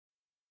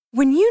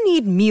When you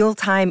need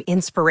mealtime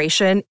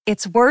inspiration,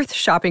 it's worth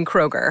shopping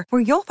Kroger,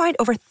 where you'll find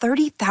over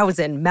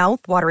 30,000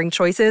 mouth-watering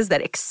choices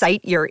that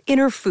excite your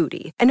inner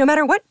foodie. And no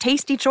matter what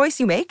tasty choice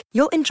you make,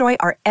 you'll enjoy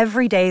our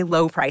everyday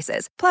low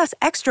prices, plus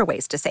extra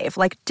ways to save,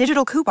 like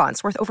digital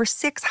coupons worth over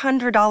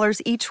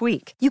 $600 each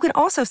week. You can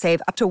also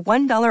save up to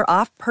 $1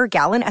 off per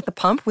gallon at the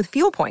pump with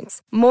fuel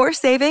points. More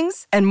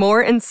savings and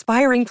more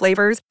inspiring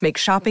flavors make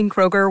shopping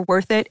Kroger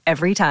worth it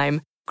every time.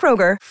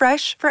 Kroger,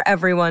 fresh for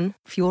everyone.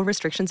 Fuel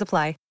restrictions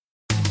apply.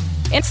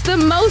 It's the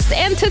most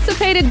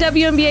anticipated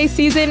WNBA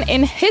season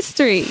in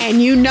history.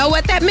 And you know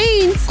what that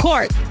means.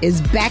 Court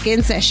is back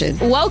in session.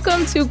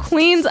 Welcome to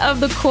Queens of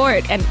the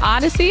Court, an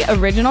Odyssey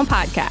original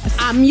podcast.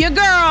 I'm your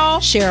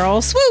girl,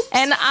 Cheryl Swoop.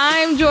 And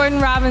I'm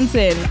Jordan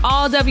Robinson.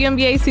 All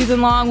WNBA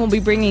season long, we'll be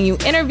bringing you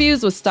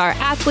interviews with star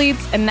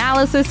athletes,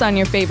 analysis on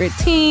your favorite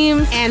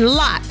teams, and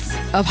lots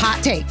of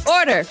hot takes.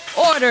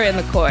 Order in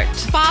the court.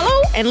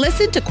 Follow and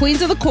listen to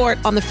Queens of the Court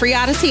on the free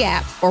Odyssey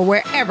app or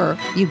wherever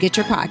you get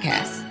your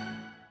podcasts.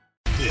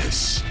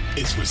 This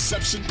is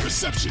Reception,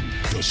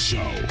 the show.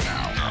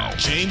 Now,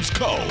 James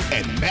Cole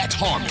and Matt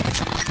Harmon.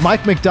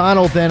 Mike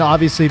Macdonald then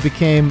obviously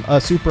became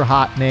a super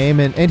hot name,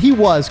 and he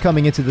was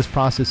coming into this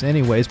process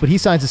anyways, but he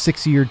signs a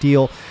 6-year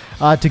deal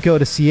to go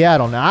to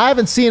Seattle. Now, I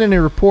haven't seen any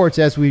reports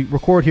as we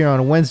record here on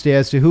a Wednesday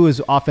as to who his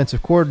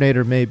offensive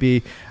coordinator may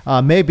be.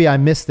 Maybe I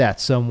missed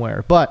that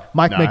somewhere. But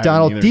Mike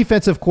Macdonald,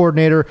 defensive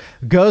coordinator,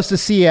 goes to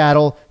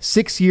Seattle,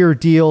 6-year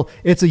deal.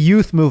 It's a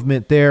youth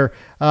movement there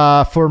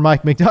for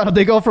Mike Macdonald.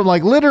 They go from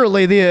like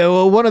literally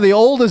one of the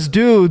oldest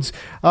dudes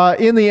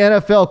in the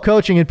NFL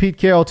coaching in Pete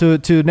Carroll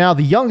to now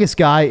the youngest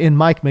guy in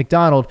Mike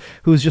Macdonald,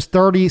 who's just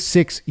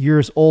 36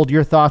 years old.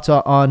 Your thoughts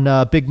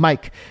on Big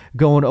Mike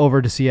going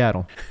over to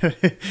Seattle?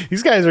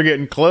 These guys are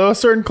getting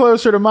closer and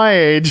closer to my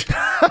age.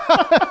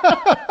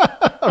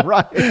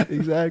 Right,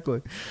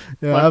 exactly.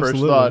 Yeah, my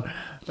absolutely. first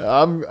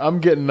thought. I'm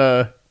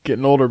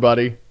getting older,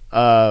 buddy.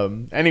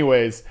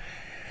 Anyways,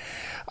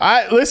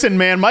 listen,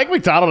 man. Mike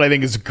Macdonald, I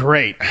think, is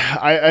great.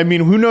 I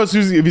mean, who knows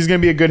if he's going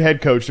to be a good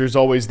head coach? There's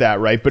always that,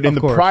 right? But in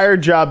the prior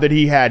job that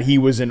he had, he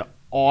was an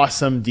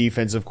awesome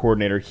defensive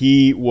coordinator.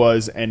 He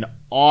was an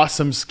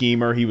awesome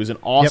schemer. He was an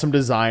awesome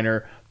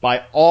designer.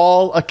 By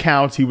all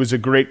accounts, he was a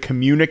great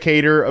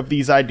communicator of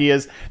these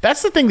ideas.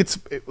 That's the thing that's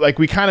like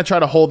we kind of try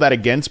to hold that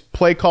against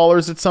play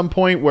callers at some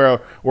point, or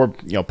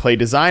play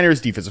designers,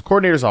 defensive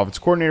coordinators,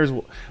 offensive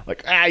coordinators.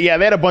 Like, they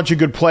had a bunch of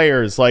good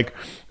players. Like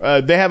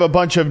they have a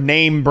bunch of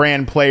name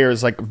brand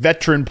players, like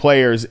veteran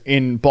players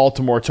in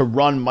Baltimore to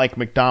run Mike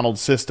Macdonald's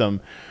system.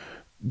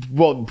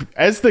 Well,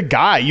 as the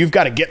guy, you've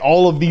got to get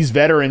all of these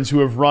veterans who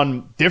have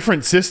run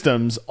different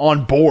systems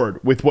on board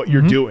with what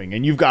you're doing.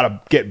 And you've got to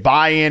get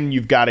buy-in.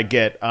 You've got to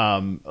get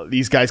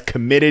these guys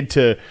committed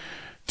to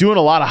doing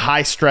a lot of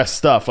high-stress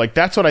stuff. Like,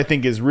 that's what I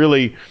think is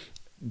really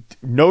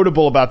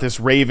notable about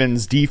this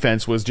Ravens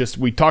defense was just,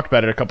 we talked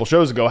about it a couple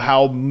shows ago,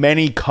 how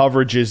many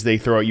coverages they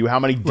throw at you, how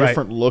many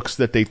different looks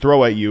that they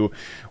throw at you.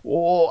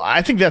 Well,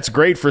 I think that's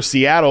great for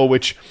Seattle,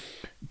 which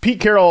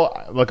Pete Carroll,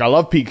 look, I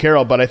love Pete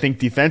Carroll, but I think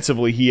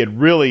defensively he had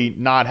really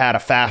not had a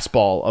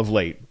fastball of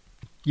late.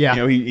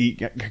 Yeah. He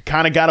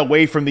kind of got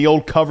away from the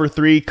old cover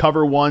 3,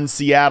 cover 1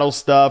 Seattle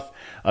stuff.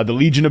 The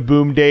Legion of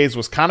Boom days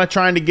was kind of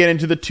trying to get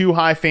into the too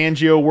high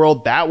Fangio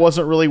world. That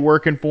wasn't really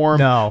working for him.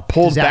 No.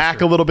 Pulled back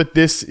a little bit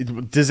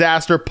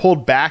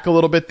pulled back a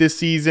little bit this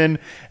season.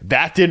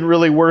 That didn't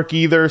really work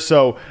either.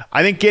 So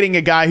I think getting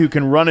a guy who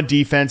can run a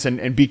defense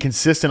and be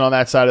consistent on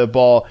that side of the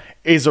ball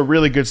is a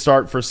really good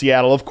start for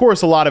Seattle. Of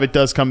course, a lot of it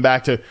does come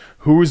back to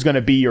who's going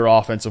to be your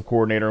offensive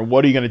coordinator and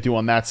what are you going to do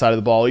on that side of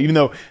the ball. Even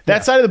though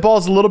that side of the ball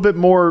is a little bit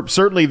more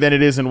certainly than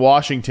it is in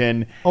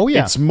Washington. Oh,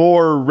 yeah. It's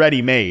more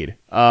ready-made,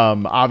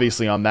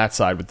 obviously, on that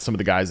side with some of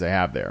the guys they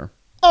have there.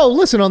 Oh,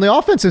 listen, on the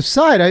offensive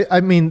side,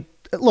 I mean,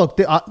 look,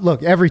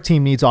 every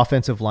team needs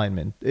offensive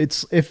linemen.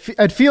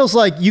 It feels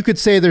like you could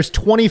say there's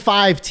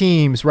 25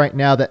 teams right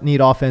now that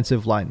need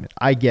offensive linemen.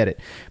 I get it.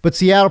 But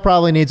Seattle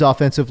probably needs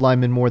offensive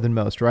linemen more than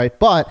most, right?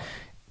 But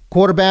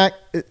quarterback,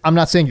 I'm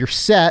not saying you're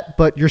set,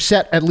 but you're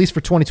set at least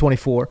for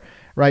 2024,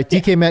 right? Yeah.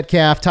 DK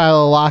Metcalf,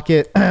 Tyler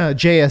Lockett,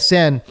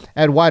 JSN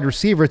at wide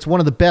receiver. It's one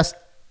of the best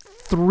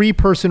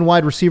 3-person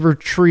wide receiver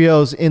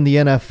trios in the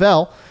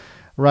NFL,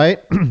 right?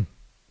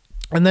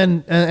 And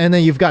then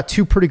you've got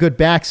 2 pretty good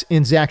backs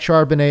in Zach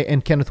Charbonnet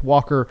and Kenneth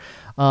Walker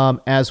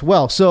as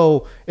well.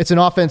 So it's an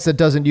offense that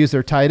doesn't use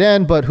their tight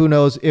end, but who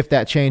knows if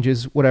that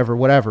changes,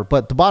 whatever.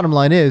 But the bottom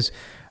line is,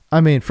 I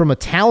mean, from a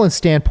talent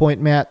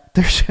standpoint, Matt,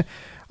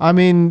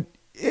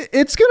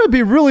 it's going to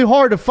be really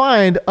hard to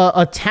find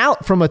a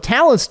talent from a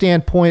talent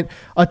standpoint,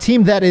 a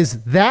team that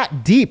is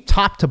that deep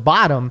top to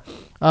bottom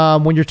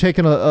when you're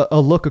taking a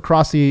look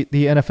across the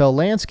NFL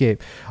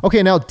landscape.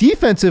 Okay, now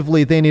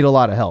defensively, they need a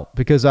lot of help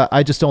because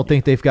I just don't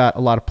think they've got a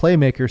lot of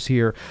playmakers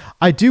here.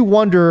 I do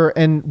wonder,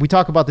 and we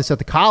talk about this at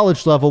the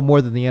college level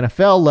more than the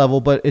NFL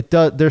level, but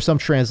there's some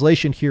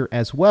translation here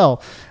as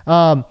well.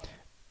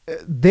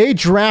 they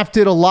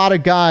drafted a lot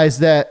of guys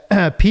that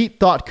Pete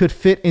thought could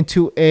fit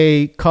into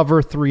a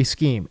cover 3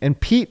 scheme. And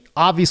Pete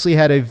obviously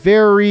had a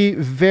very,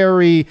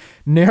 very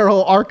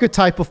narrow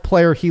archetype of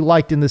player he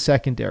liked in the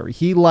secondary.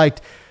 He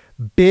liked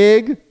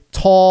big,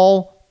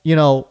 tall,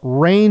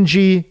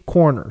 rangy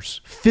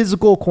corners,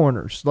 physical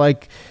corners.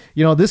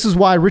 This is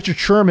why Richard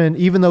Sherman,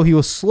 even though he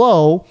was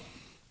slow,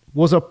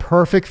 was a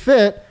perfect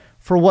fit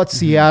for what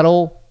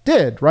Seattle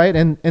did, right?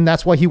 And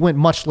that's why he went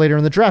much later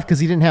in the draft, because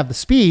he didn't have the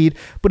speed,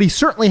 but he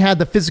certainly had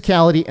the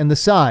physicality and the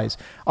size.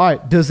 All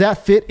right, does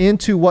that fit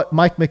into what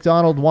Mike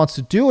Macdonald wants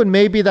to do? And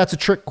maybe that's a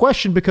trick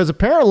question, because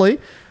apparently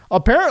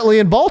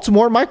in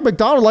Baltimore, Mike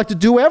Macdonald liked to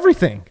do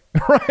everything,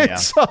 right? Yeah.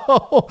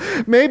 So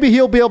maybe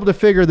he'll be able to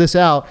figure this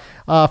out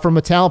from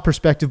a talent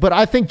perspective. But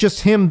I think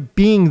just him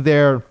being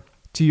there,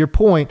 to your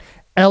point,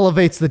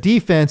 elevates the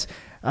defense.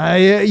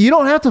 You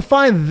don't have to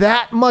find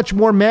that much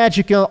more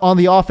magic on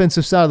the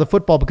offensive side of the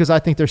football, because I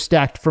think they're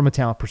stacked from a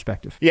talent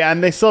perspective. Yeah,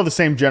 and they still have the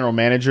same general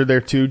manager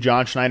there too.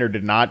 John Schneider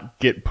did not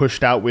get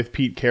pushed out with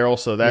Pete Carroll,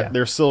 so that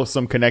there's still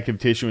some connective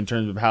tissue in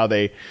terms of how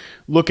they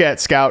look at,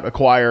 scout,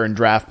 acquire, and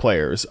draft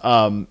players.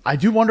 I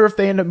do wonder if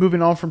they end up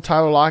moving on from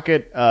Tyler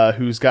Lockett,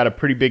 who's got a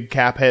pretty big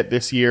cap hit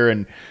this year,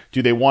 and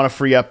do they want to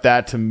free up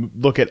that to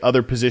look at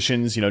other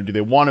positions? Do they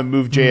want to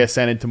move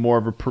JSN into more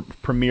of a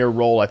premier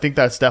role? I think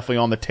that's definitely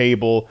on the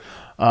table.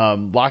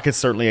 Lockett's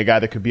certainly a guy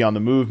that could be on the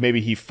move.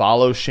 Maybe he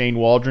follows Shane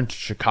Waldron to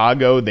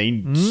Chicago.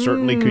 They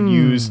certainly could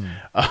use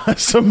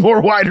some more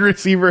wide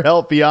receiver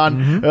help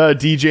beyond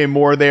DJ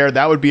Moore there.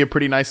 That would be a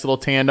pretty nice little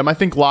tandem. I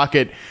think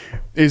Lockett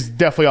is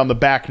definitely on the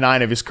back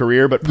 9 of his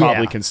career, but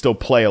probably can still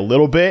play a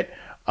little bit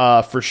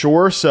for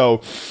sure.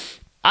 So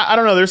I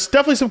don't know. There's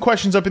definitely some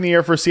questions up in the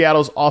air for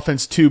Seattle's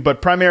offense too,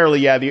 but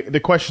primarily, the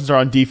questions are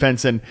on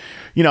defense. And,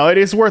 it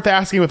is worth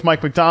asking with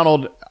Mike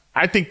Macdonald.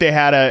 I think they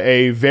had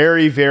a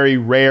very, very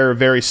rare,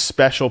 very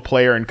special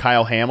player in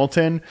Kyle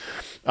Hamilton,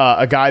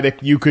 a guy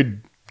that you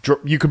could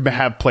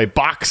have play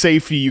box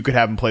safety. You could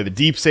have him play the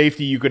deep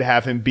safety. You could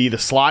have him be the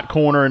slot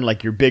corner in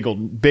like your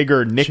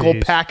bigger nickel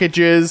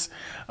packages.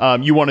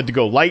 You wanted to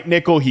go light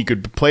nickel. He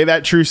could play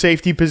that true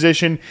safety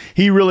position.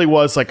 He really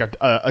was like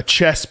a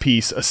chess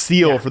piece, a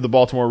steal for the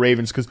Baltimore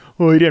Ravens, because,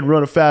 he didn't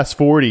run a fast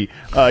 40.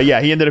 He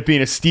ended up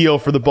being a steal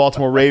for the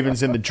Baltimore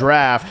Ravens in the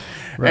draft.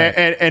 Right.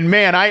 And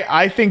man,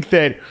 I think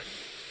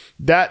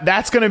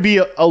that's going to be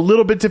a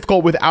little bit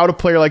difficult without a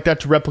player like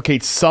that to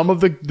replicate some of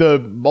the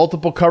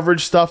multiple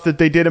coverage stuff that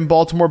they did in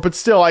Baltimore. But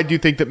still, I do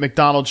think that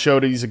Macdonald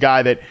showed he's a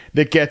guy that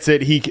gets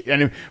it.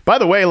 And by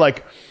the way,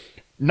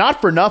 not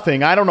for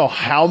nothing, I don't know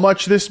how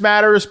much this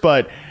matters,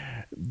 but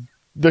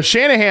the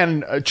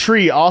Shanahan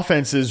tree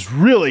offenses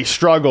really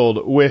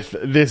struggled with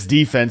this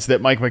defense that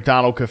Mike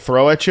Macdonald could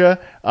throw at you.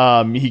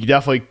 He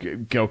definitely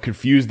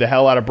confused the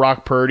hell out of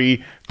Brock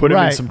Purdy, put him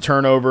in some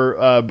turnover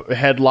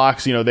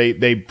headlocks.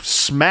 They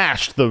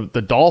smashed the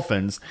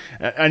Dolphins.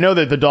 I know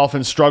that the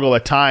Dolphins struggle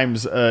at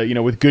times,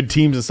 with good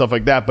teams and stuff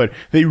like that, but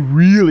they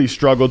really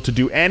struggled to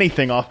do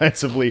anything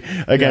offensively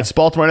against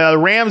Baltimore. Now, the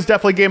Rams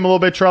definitely gave them a little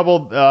bit of trouble,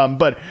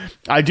 but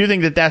I do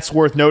think that that's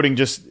worth noting.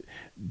 Just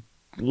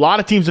a lot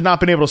of teams have not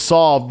been able to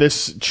solve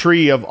this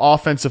tree of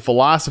offensive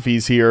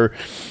philosophies here.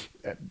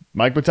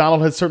 Mike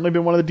Macdonald has certainly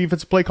been one of the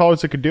defensive play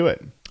callers that could do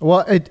it. Well,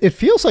 it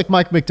feels like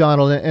Mike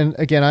Macdonald, and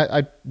again,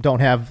 I don't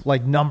have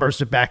numbers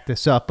to back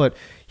this up, but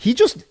he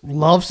just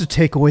loves to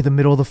take away the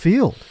middle of the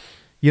field.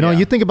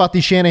 You think about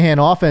these Shanahan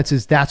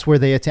offenses, that's where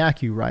they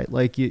attack you, right?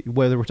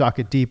 Whether we're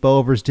talking deep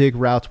overs, dig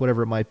routes,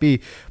 whatever it might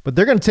be, but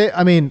they're going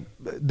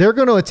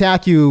to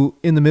attack you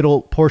in the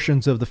middle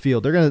portions of the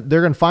field. They're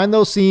going to find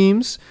those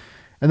seams,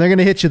 and they're going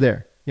to hit you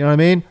there. You know what I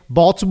mean?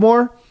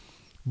 Baltimore,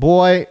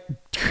 boy,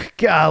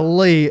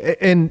 golly.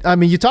 And,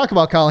 you talk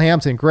about Kyle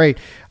Hampton, great.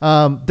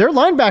 Their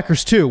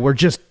linebackers, too, were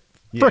just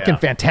freaking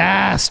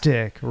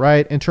fantastic,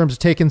 right, in terms of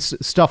taking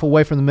stuff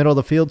away from the middle of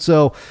the field.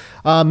 So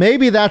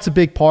maybe that's a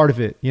big part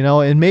of it,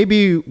 and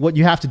maybe what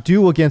you have to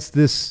do against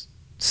this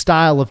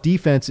style of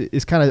defense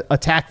is kind of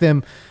attack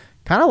them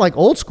kind of like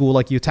old school,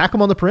 you attack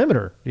them on the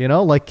perimeter,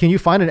 can you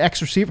find an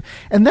X receiver?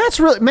 And that's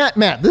really,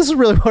 Matt, this is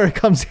really where it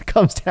comes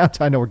down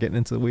to. I know we're getting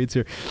into the weeds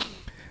here.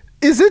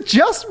 Is it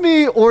just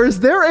me, or is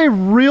there a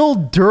real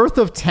dearth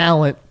of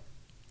talent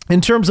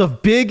in terms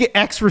of big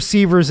X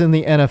receivers in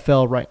the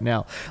NFL right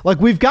now?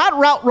 We've got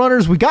route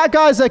runners, we got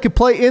guys that could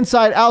play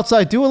inside,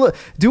 outside,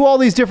 do all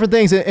these different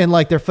things, and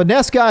they're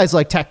finesse guys,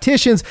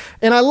 tacticians,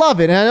 and I love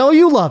it, and I know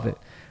you love it.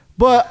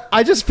 But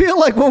I just feel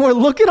like when we're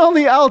looking on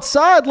the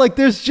outside,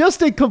 there's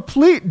just a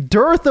complete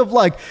dearth of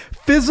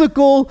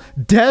physical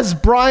Des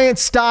Bryant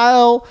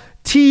style,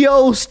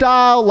 T.O.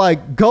 style,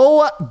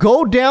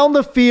 go down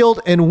the field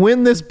and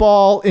win this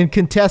ball in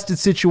contested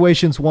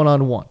situations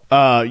one-on-one.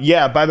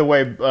 By the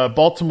way,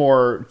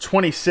 Baltimore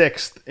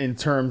 26th in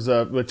terms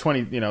of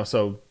 20,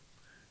 so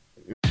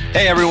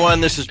Hey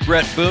everyone, this is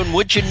Brett Boone.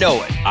 Would you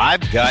know it?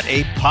 I've got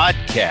a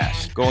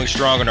podcast going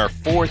strong in our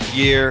 4th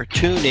year.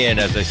 Tune in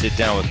as I sit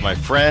down with my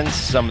friends,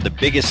 some of the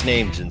biggest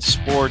names in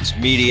sports,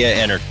 media,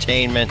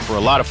 entertainment, for a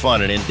lot of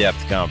fun and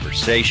in-depth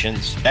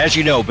conversations. As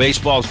you know,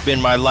 baseball's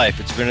been my life.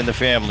 It's been in the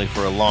family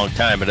for a long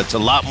time, but it's a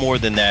lot more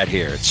than that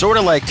here. It's sort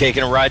of like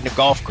taking a ride in a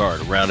golf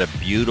cart around a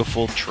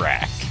beautiful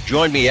track.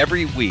 Join me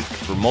every week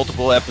for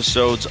multiple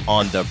episodes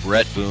on the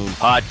Brett Boone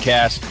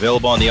Podcast,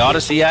 available on the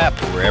Odyssey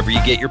app or wherever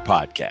you get your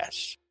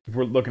podcasts. If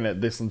we're looking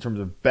at this in terms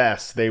of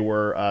best, they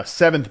were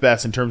 7th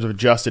best in terms of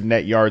adjusted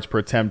net yards per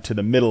attempt to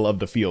the middle of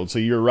the field. So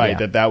you're right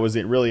that was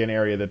really an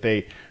area that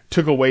they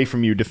took away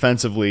from you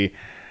defensively.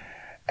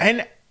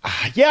 And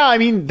yeah, I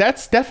mean,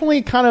 that's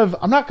definitely kind of,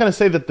 I'm not going to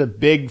say that the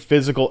big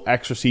physical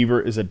X receiver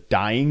is a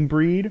dying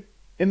breed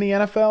in the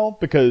NFL,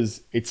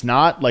 because it's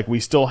not. Like, we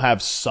still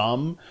have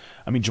some.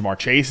 I mean, Jamar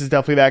Chase is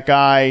definitely that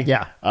guy.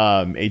 Yeah.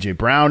 AJ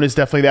Brown is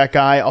definitely that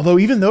guy. Although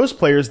even those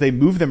players, they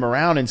move them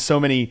around in so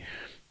many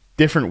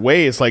different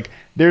ways. Like,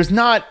 there's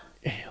not,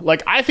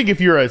 like, I think if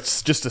you're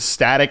just a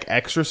static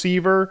X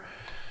receiver,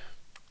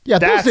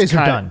 those days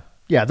are done.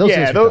 Yeah, those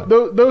days are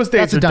done. Those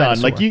days are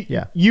done. Like,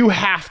 you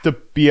have to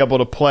be able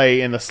to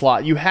play in the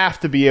slot. You have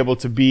to be able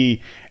to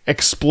be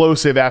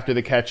explosive after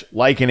the catch,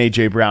 like an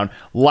AJ Brown,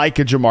 like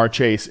a Jamar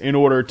Chase, in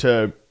order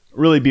to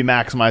really be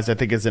maximized, I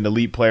think, as an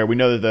elite player. We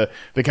know that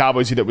the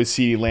Cowboys do that with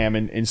CeeDee Lamb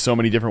in so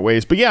many different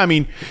ways. But yeah, I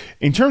mean,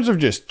 in terms of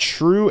just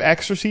true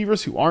X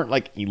receivers who aren't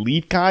like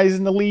elite guys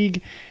in the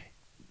league,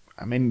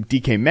 I mean,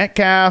 DK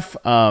Metcalf,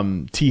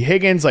 T.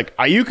 Higgins, like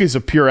Ayuk is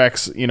a pure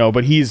X,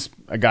 but he's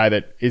a guy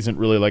that isn't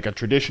really like a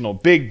traditional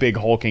big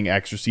hulking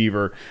X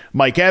receiver.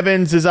 Mike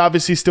Evans is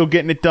obviously still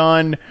getting it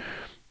done.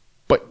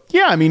 But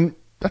yeah, I mean,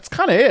 that's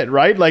kind of it,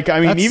 right? Like, I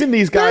mean, even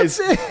these guys.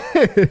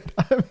 That's it.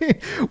 I mean,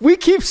 we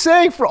keep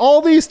saying for all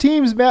these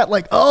teams, Matt,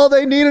 like, oh,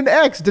 they need an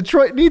X.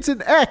 Detroit needs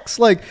an X.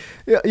 Like,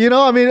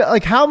 I mean,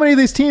 like, how many of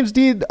these teams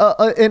need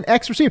an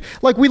X receiver?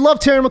 Like, we love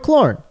Terry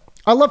McLaurin.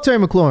 I love Terry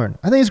McLaurin.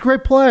 I think he's a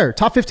great player.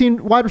 Top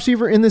 15 wide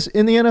receiver in the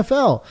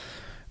NFL.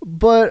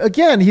 But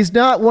again, he's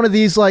not one of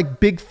these like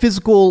big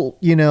physical,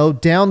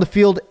 down the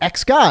field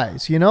X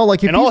guys,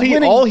 like if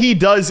and all he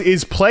does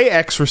is play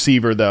X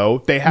receiver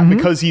though. They have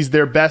because he's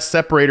their best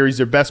separator, he's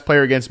their best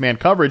player against man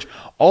coverage.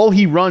 All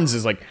he runs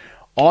is like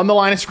on the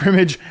line of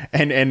scrimmage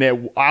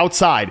and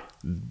outside.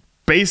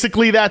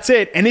 Basically that's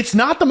it. And it's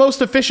not the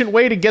most efficient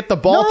way to get the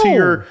ball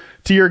to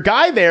your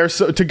guy there,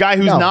 so to a guy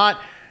who's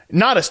not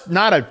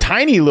a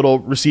tiny little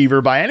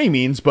receiver by any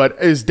means, but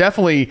is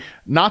definitely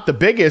not the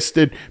biggest.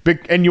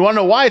 And you want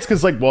to know why? It's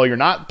because, like, well, you're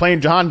not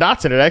playing Jahan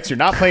Dotson at X. You're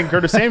not playing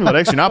Curtis Samuel at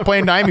X. You're not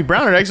playing Naomi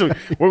Brown at X. What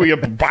are we,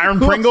 Byron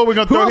Pringle? We're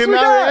going to throw him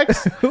out at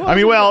X? I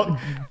mean, well,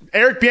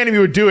 Eric Bieniemy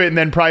would do it and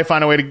then probably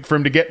find a way for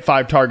him to get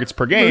 5 targets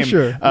per game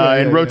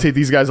and rotate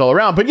these guys all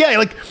around. But yeah,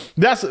 like,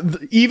 that's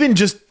even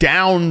just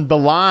down the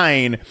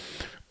line.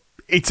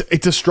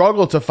 It's a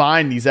struggle to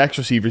find these X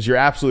receivers. You're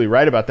absolutely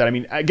right about that. I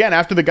mean, again,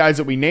 after the guys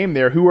that we named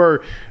there, who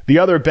are the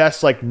other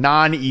best like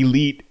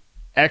non-elite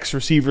X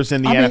receivers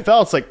in the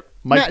NFL? It's like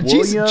Mike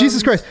Williams.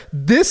 Jesus Christ.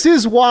 This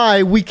is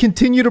why we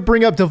continue to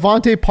bring up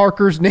Devontae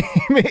Parker's name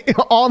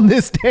on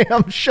this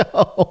damn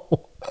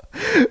show.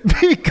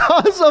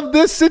 Because of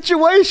this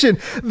situation.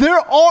 There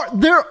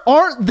aren't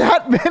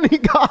that many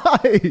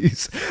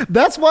guys.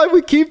 That's why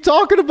we keep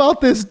talking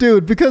about this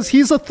dude, because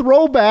he's a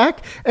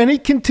throwback and he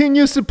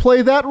continues to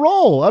play that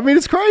role. I mean,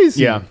 it's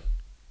crazy. Yeah.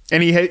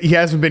 And he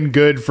hasn't been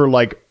good for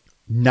like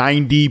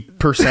 90%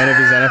 of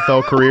his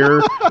NFL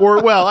career.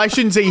 Or, well, I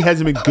shouldn't say he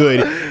hasn't been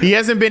good. He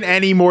hasn't been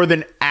any more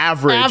than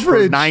average.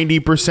 For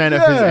 90%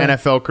 of his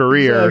NFL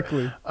career.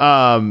 Exactly.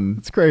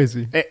 It's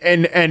crazy.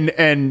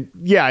 And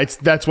yeah,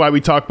 that's why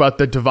we talk about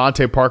the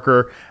Devontae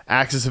Parker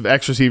axis of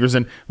X receivers.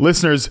 And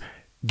listeners,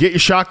 get your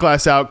shot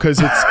glass out, because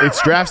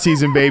it's draft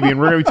season, baby, and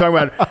we're going to be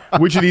talking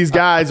about which of these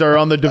guys are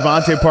on the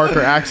Devontae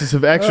Parker axis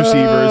of X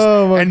receivers.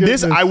 And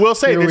goodness. This, I will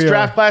say, this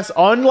draft class,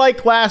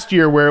 unlike last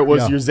year where it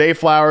was your Zay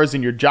Flowers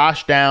and your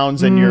Josh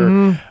Downs and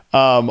your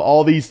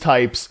all these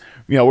types,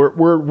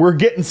 we're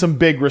getting some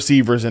big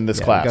receivers in this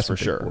class for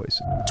sure.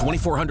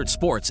 2400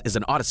 Sports is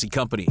an Odyssey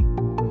company.